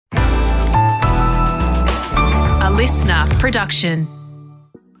listener production.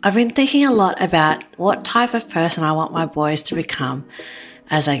 I've been thinking a lot about what type of person I want my boys to become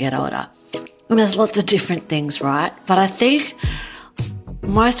as I get older. And there's lots of different things, right? But I think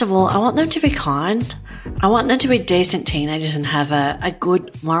most of all, I want them to be kind. I want them to be decent teenagers and have a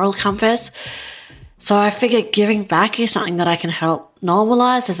good moral compass. So I figure giving back is something that I can help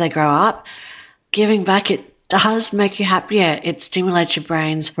normalise as they grow up. Giving back, it does make you happier. It stimulates your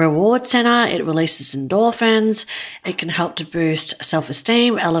brain's reward centre. It releases endorphins. It can help to boost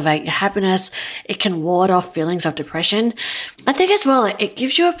self-esteem, elevate your happiness. It can ward off feelings of depression. I think as well, it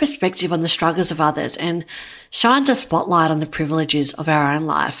gives you a perspective on the struggles of others and shines a spotlight on the privileges of our own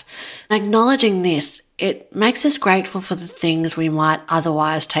life. And acknowledging this, it makes us grateful for the things we might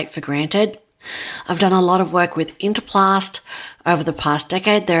otherwise take for granted. I've done a lot of work with Interplast over the past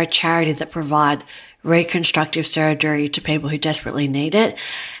decade. They're a charity that provide reconstructive surgery to people who desperately need it,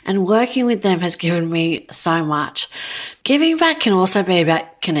 and working with them has given me so much. Giving back can also be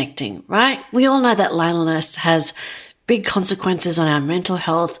about connecting, right? We all know that loneliness has big consequences on our mental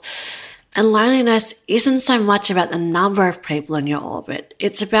health, and loneliness isn't so much about the number of people in your orbit.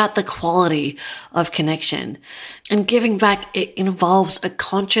 It's about the quality of connection. And giving back, it involves a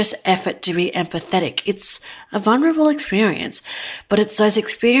conscious effort to be empathetic. It's a vulnerable experience, but it's those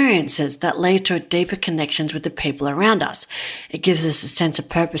experiences that lead to deeper connections with the people around us. It gives us a sense of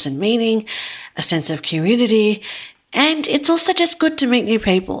purpose and meaning, a sense of community, and it's also just good to meet new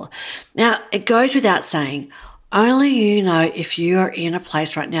people. Now, it goes without saying, only you know if you are in a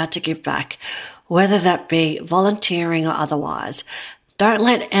place right now to give back, whether that be volunteering or otherwise. Don't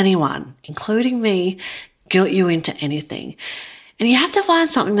let anyone, including me, guilt you into anything. And you have to find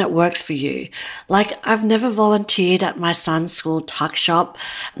something that works for you. Like, I've never volunteered at my son's school tuck shop.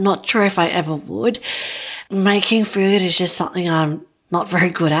 Not sure if I ever would. Making food is just something I'm not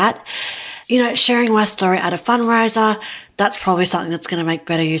very good at. Sharing my story at a fundraiser, that's probably something that's going to make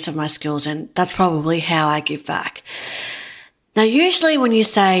better use of my skills, and that's probably how I give back. Now, usually when you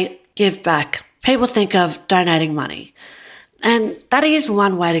say give back, people think of donating money. And that is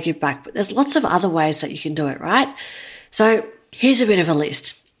one way to give back, but there's lots of other ways that you can do it, right? So here's a bit of a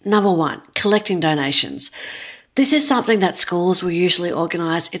list. Number 1, collecting donations. This is something that schools will usually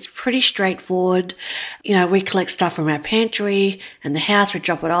organise. It's pretty straightforward. We collect stuff from our pantry and the house, we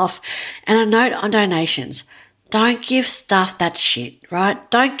drop it off. And a note on donations. Don't give stuff that's shit, right?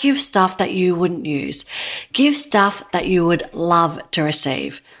 Don't give stuff that you wouldn't use. Give stuff that you would love to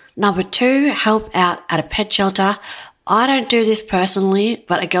receive. Number 2, help out at a pet shelter. I don't do this personally,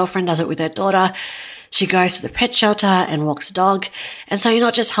 but a girlfriend does it with her daughter. She goes to the pet shelter and walks the dog. And so you're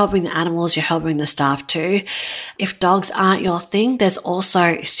not just helping the animals, you're helping the staff too. If dogs aren't your thing, there's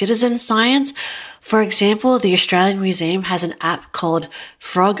also citizen science. For example, the Australian Museum has an app called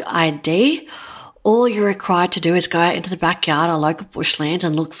Frog ID. All you're required to do is go out into the backyard or local bushland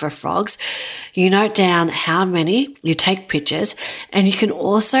and look for frogs. You note down how many, you take pictures, and you can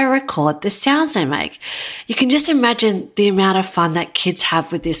also record the sounds they make. You can just imagine the amount of fun that kids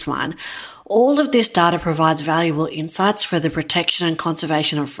have with this one. All of this data provides valuable insights for the protection and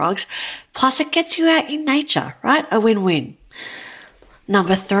conservation of frogs. Plus, it gets you out in nature, right? A win-win.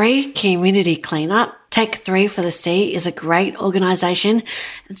 Number 3, community cleanup. Take 3 for the Sea is a great organisation.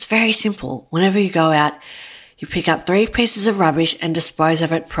 It's very simple. Whenever you go out, you pick up 3 pieces of rubbish and dispose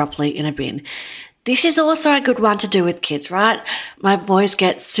of it properly in a bin. This is also a good one to do with kids, right? My boys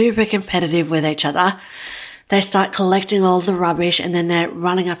get super competitive with each other. They start collecting all the rubbish and then they're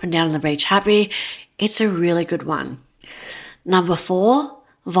running up and down on the beach happy. It's a really good one. Number 4,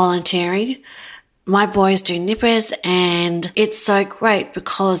 volunteering. My boys do nippers and it's so great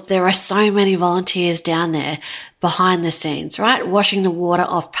because there are so many volunteers down there behind the scenes, right? Washing the water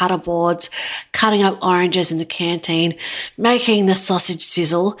off paddle boards, cutting up oranges in the canteen, making the sausage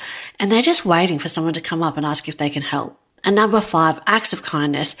sizzle, and they're just waiting for someone to come up and ask if they can help. And number 5, acts of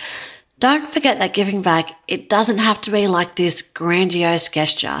kindness. Don't forget that giving back, it doesn't have to be like this grandiose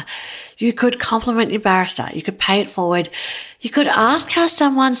gesture. You could compliment your barrister. You could pay it forward. You could ask how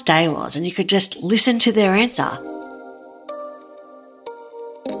someone's day was and you could just listen to their answer.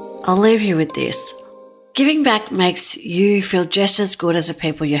 I'll leave you with this. Giving back makes you feel just as good as the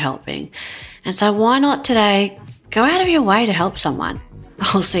people you're helping. And so why not today go out of your way to help someone?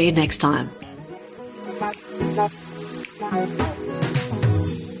 I'll see you next time.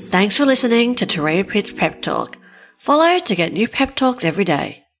 Thanks for listening to Turia Pitt's Pep Talk. Follow to get new pep talks every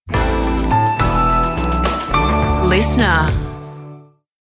day. Listener.